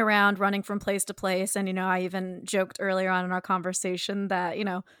moving around, running from place to place. And, I even joked earlier on in our conversation that,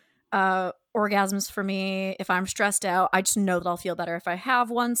 orgasms for me, if I'm stressed out, I just know that I'll feel better if I have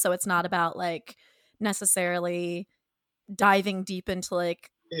one. So it's not about like necessarily diving deep into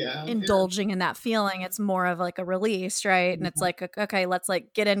like indulging in that feeling. It's more of like a release, right? And it's like, okay, let's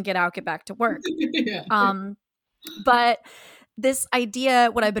like get in, get out, get back to work. Yeah. But this idea,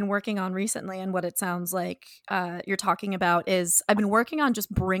 what I've been working on recently and what it sounds like you're talking about is I've been working on just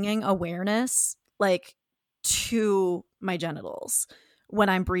bringing awareness like to my genitals when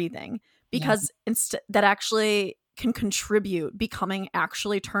I'm breathing, because that actually can contribute becoming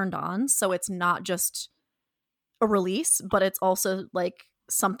actually turned on. So it's not just a release, but it's also like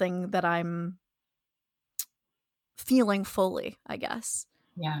something that I'm feeling fully, I guess.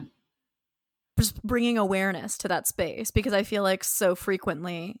 Yeah. Just bringing awareness to that space, because I feel like so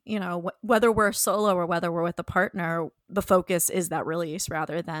frequently, whether we're solo or whether we're with a partner, the focus is that release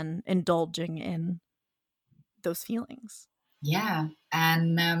rather than indulging in those feelings. Yeah.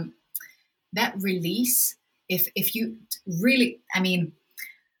 And that release, if you really,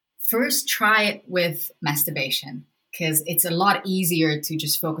 first try it with masturbation, because it's a lot easier to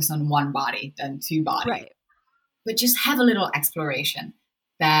just focus on one body than two bodies. Right. But just have a little exploration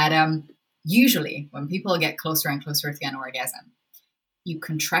that usually when people get closer and closer to an orgasm, you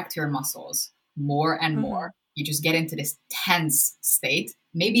contract your muscles more and more. You just get into this tense state.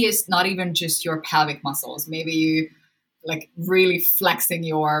 Maybe it's not even just your pelvic muscles. Maybe you like really flexing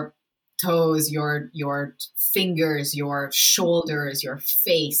your toes, your fingers, your shoulders, your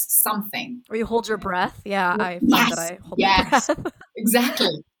face, something. Or you hold your breath. Yeah, I find that I hold my breath.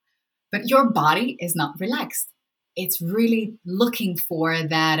 Exactly. But your body is not relaxed. It's really looking for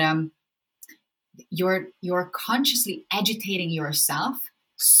that you're consciously agitating yourself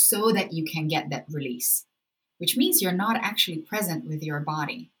so that you can get that release, which means you're not actually present with your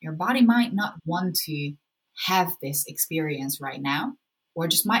body. Your body might not want to have this experience right now, or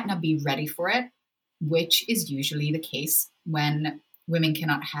just might not be ready for it, which is usually the case when women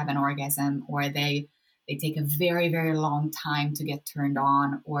cannot have an orgasm, or they take a very, very long time to get turned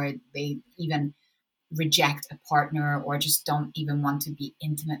on, or they even reject a partner, or just don't even want to be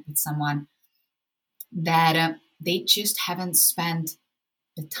intimate with someone, that they just haven't spent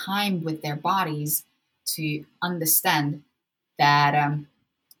the time with their bodies to understand that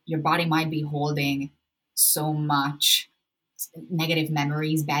your body might be holding so much negative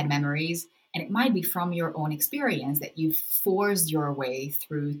memories, bad memories, and it might be from your own experience that you've forced your way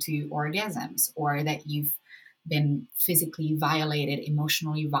through to orgasms, or that you've been physically violated,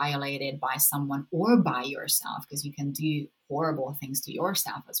 emotionally violated by someone or by yourself, because you can do horrible things to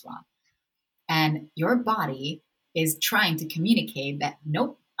yourself as well. And your body is trying to communicate that,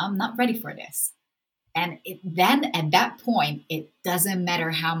 nope, I'm not ready for this. And then at that point, it doesn't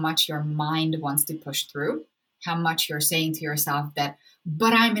matter how much your mind wants to push through, how much you're saying to yourself that,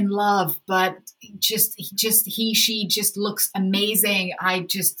 but I'm in love, but just he, she just looks amazing. I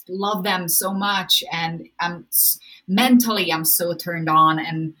just love them so much. And mentally, I'm so turned on,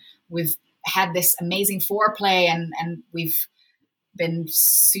 and we've had this amazing foreplay, and we've been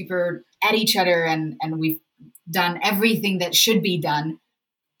super at each other, and we've done everything that should be done.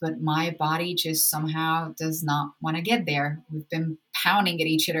 But my body just somehow does not want to get there. We've been pounding at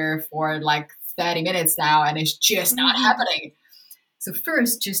each other for like 30 minutes now and it's just not happening. So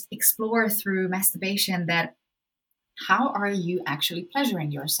first, just explore through masturbation that how are you actually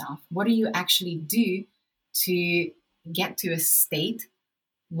pleasuring yourself? What do you actually do to get to a state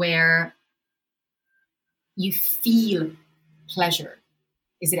where you feel pleasure?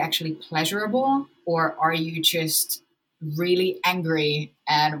 Is it actually pleasurable, or are you just really angry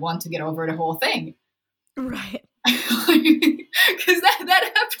and want to get over the whole thing? Right. Because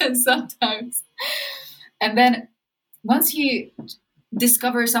that happens sometimes. And then once you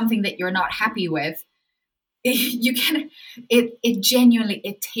discover something that you're not happy with, it genuinely,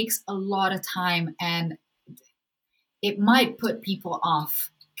 it takes a lot of time, and it might put people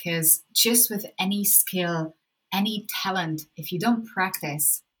off, because just with any skill, any talent, if you don't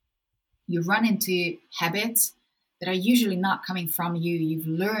practice, you run into habits that are usually not coming from you. You've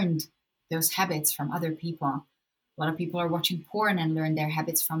learned those habits from other people. A lot of people are watching porn and learn their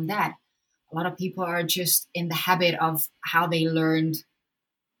habits from that. A lot of people are just in the habit of how they learned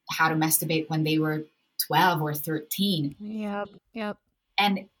how to masturbate when they were 12 or 13. Yep.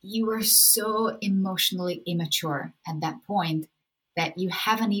 And you were so emotionally immature at that point that you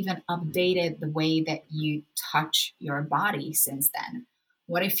haven't even updated the way that you touch your body since then.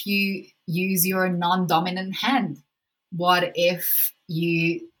 What if you use your non-dominant hand? What if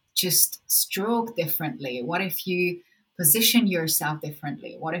you just stroke differently? What if you position yourself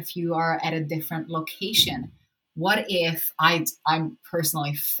differently? What if you are at a different location? What if I'm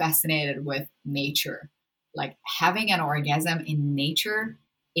personally fascinated with nature? Like having an orgasm in nature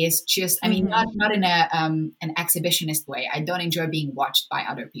is just, I mean, not in an exhibitionist way. I don't enjoy being watched by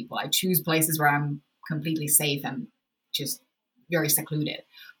other people. I choose places where I'm completely safe and just very secluded.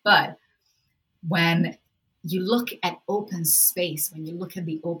 But when you look at open space, when you look at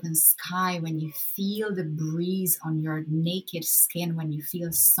the open sky, when you feel the breeze on your naked skin, when you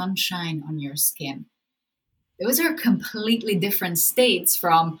feel sunshine on your skin, those are completely different states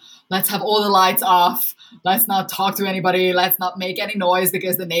from let's have all the lights off, let's not talk to anybody, let's not make any noise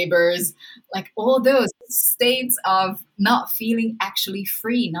because the neighbors, like all those states of not feeling actually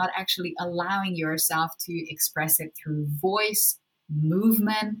free, not actually allowing yourself to express it through voice,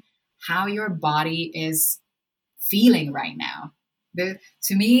 movement, how your body is feeling right now.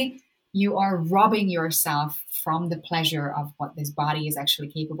 To me, you are robbing yourself from the pleasure of what this body is actually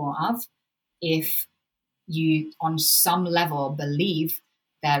capable of if you on some level believe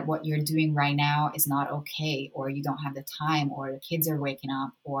that what you're doing right now is not okay, or you don't have the time, or the kids are waking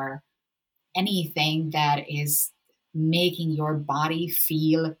up, or anything that is making your body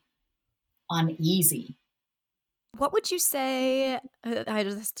feel uneasy. What would you say?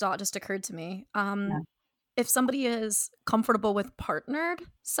 This thought just occurred to me. If somebody is comfortable with partnered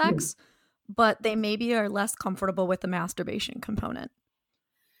sex, but they maybe are less comfortable with the masturbation component,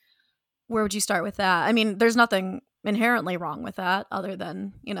 where would you start with that? I mean, there's nothing inherently wrong with that other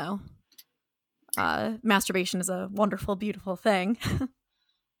than, masturbation is a wonderful, beautiful thing.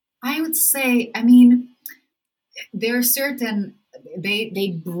 I would say, I mean, there are certain,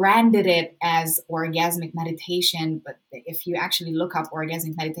 they branded it as orgasmic meditation, but if you actually look up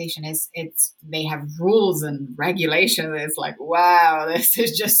orgasmic meditation, they have rules and regulations. It's like, wow, this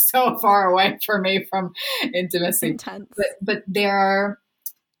is just so far away for me from intimacy. Intense. But there are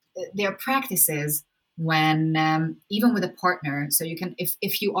practices when even with a partner, so you can,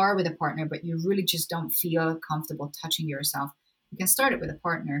 if you are with a partner but you really just don't feel comfortable touching yourself, you can start it with a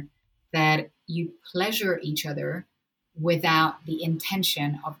partner that you pleasure each other without the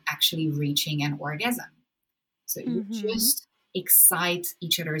intention of actually reaching an orgasm. So you just excite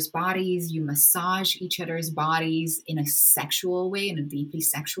each other's bodies, you massage each other's bodies in a sexual way, in a deeply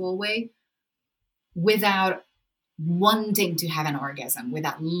sexual way, without wanting to have an orgasm,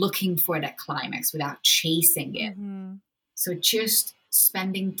 without looking for that climax, without chasing it. So just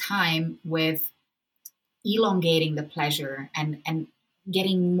spending time with elongating the pleasure and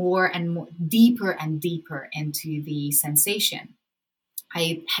getting more and more deeper and deeper into the sensation.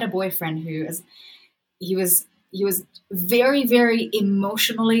 I had a boyfriend who was very, very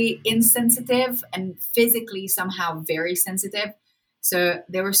emotionally insensitive and physically somehow very sensitive. So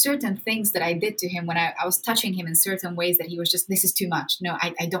there were certain things that I did to him when I was touching him in certain ways that he was just, this is too much. No,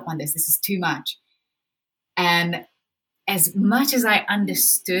 I don't want this. This is too much. And as much as I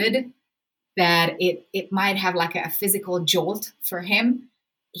understood that it might have like a physical jolt for him,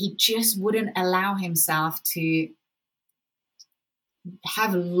 he just wouldn't allow himself to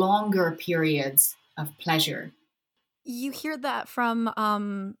have longer periods of pleasure. You hear that from,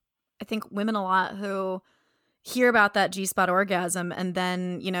 I think, women a lot who, hear about that G-spot orgasm and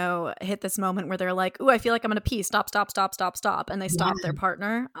then, hit this moment where they're like, ooh, I feel like I'm going to pee. Stop. And they stop their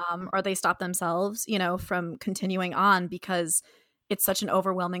partner or they stop themselves, from continuing on because it's such an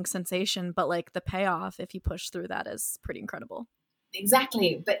overwhelming sensation. But like the payoff, if you push through that, is pretty incredible.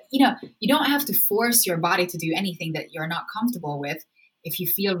 Exactly. But, you don't have to force your body to do anything that you're not comfortable with. If you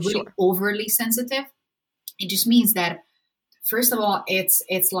feel really overly sensitive, it just means that, first of all,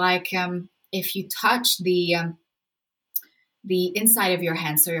 it's like if you touch the inside of your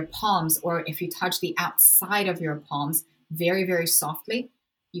hands, so your palms, or if you touch the outside of your palms very, very softly,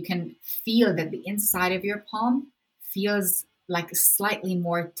 you can feel that the inside of your palm feels like slightly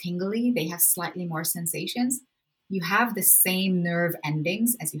more tingly. They have slightly more sensations. You have the same nerve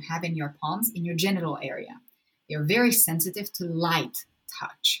endings as you have in your palms in your genital area. You're very sensitive to light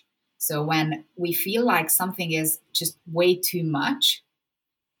touch. So when we feel like something is just way too much,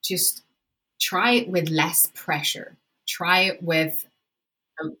 just try it with less pressure. Try it with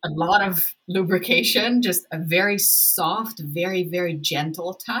a lot of lubrication, just a very soft, very, very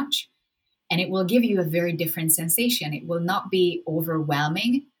gentle touch. And it will give you a very different sensation. It will not be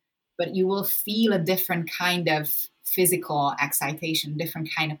overwhelming, but you will feel a different kind of physical excitation, different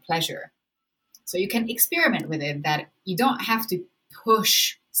kind of pleasure. So you can experiment with it, that you don't have to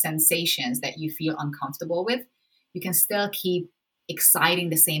push sensations that you feel uncomfortable with. You can still keep exciting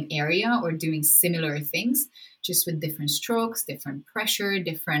the same area or doing similar things, just with different strokes, different pressure,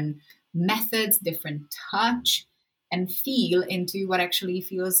 different methods, different touch, and feel into what actually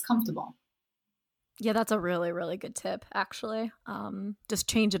feels comfortable. Yeah, that's a really, really good tip, actually. Just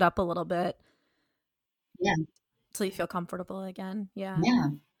change it up a little bit. Yeah. Till you feel comfortable again. Yeah. Yeah.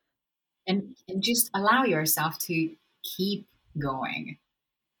 And just allow yourself to keep going.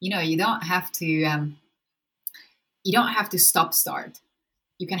 You don't have to stop start.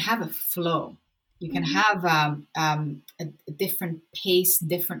 You can have a flow. You can have a different pace,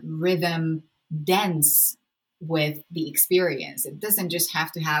 different rhythm, dance with the experience. It doesn't just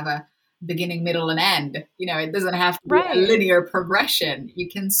have to have a beginning, middle, and end. It doesn't have to be a linear progression. You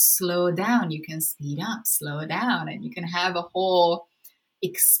can slow down. You can speed up, slow down, and you can have a whole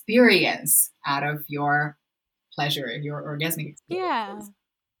experience out of your pleasure, your orgasmic experience. Yeah.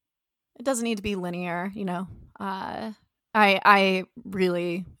 It doesn't need to be linear, I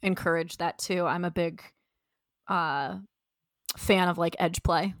really encourage that too. I'm a big fan of like edge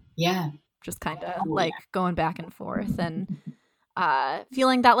play. Yeah. Just kind of like going back and forth and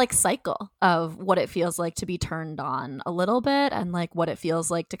feeling that like cycle of what it feels like to be turned on a little bit and like what it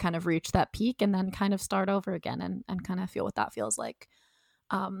feels like to kind of reach that peak and then kind of start over again and kind of feel what that feels like.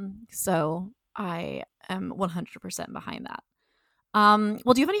 So I am 100% behind that.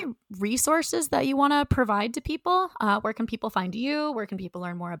 Well, do you have any resources that you want to provide to people? Where can people find you? Where can people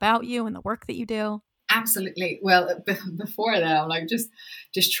learn more about you and the work that you do? Absolutely. Well, before that, I'm like, just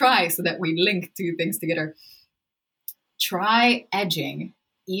try so that we link two things together. Try edging,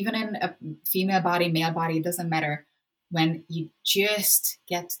 even in a female body, male body, it doesn't matter. When you just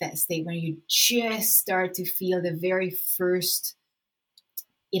get to that state, when you just start to feel the very first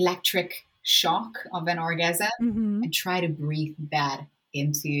electric shock of an orgasm, and try to breathe that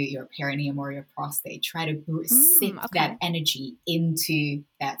into your perineum or your prostate. Try to sip that energy into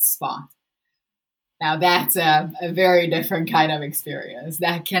that spot. Now that's a very different kind of experience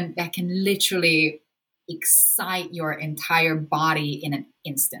that can literally excite your entire body in an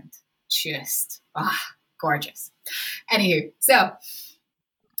instant. Just gorgeous. Anywho, so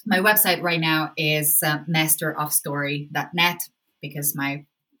my website right now is masterofstory.net, because my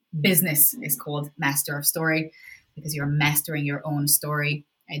business is called Master of Story, because you're mastering your own story.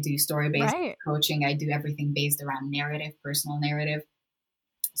 I do story-based coaching. I do everything based around narrative, personal narrative.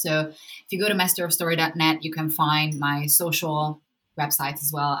 So if you go to masterofstory.net, you can find my social websites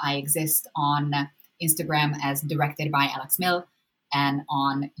as well. I exist on Instagram as Directed by Alex Mill and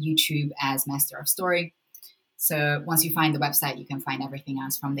on YouTube as Master of Story. So once you find the website, you can find everything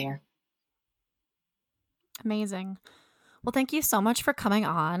else from there. Amazing. Well, thank you so much for coming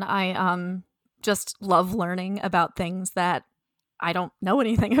on. I just love learning about things that I don't know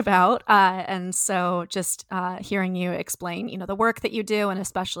anything about. And so just hearing you explain, the work that you do and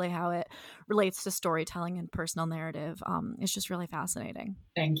especially how it relates to storytelling and personal narrative is just really fascinating.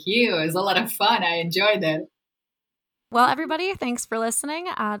 Thank you. It was a lot of fun. I enjoyed it. Well, everybody, thanks for listening.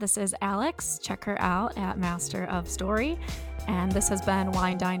 This is Alex. Check her out at Master of Story. And this has been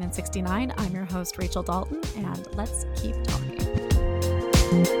Wine, Dine, and 69. I'm your host, Rachel Dalton, and let's keep talking.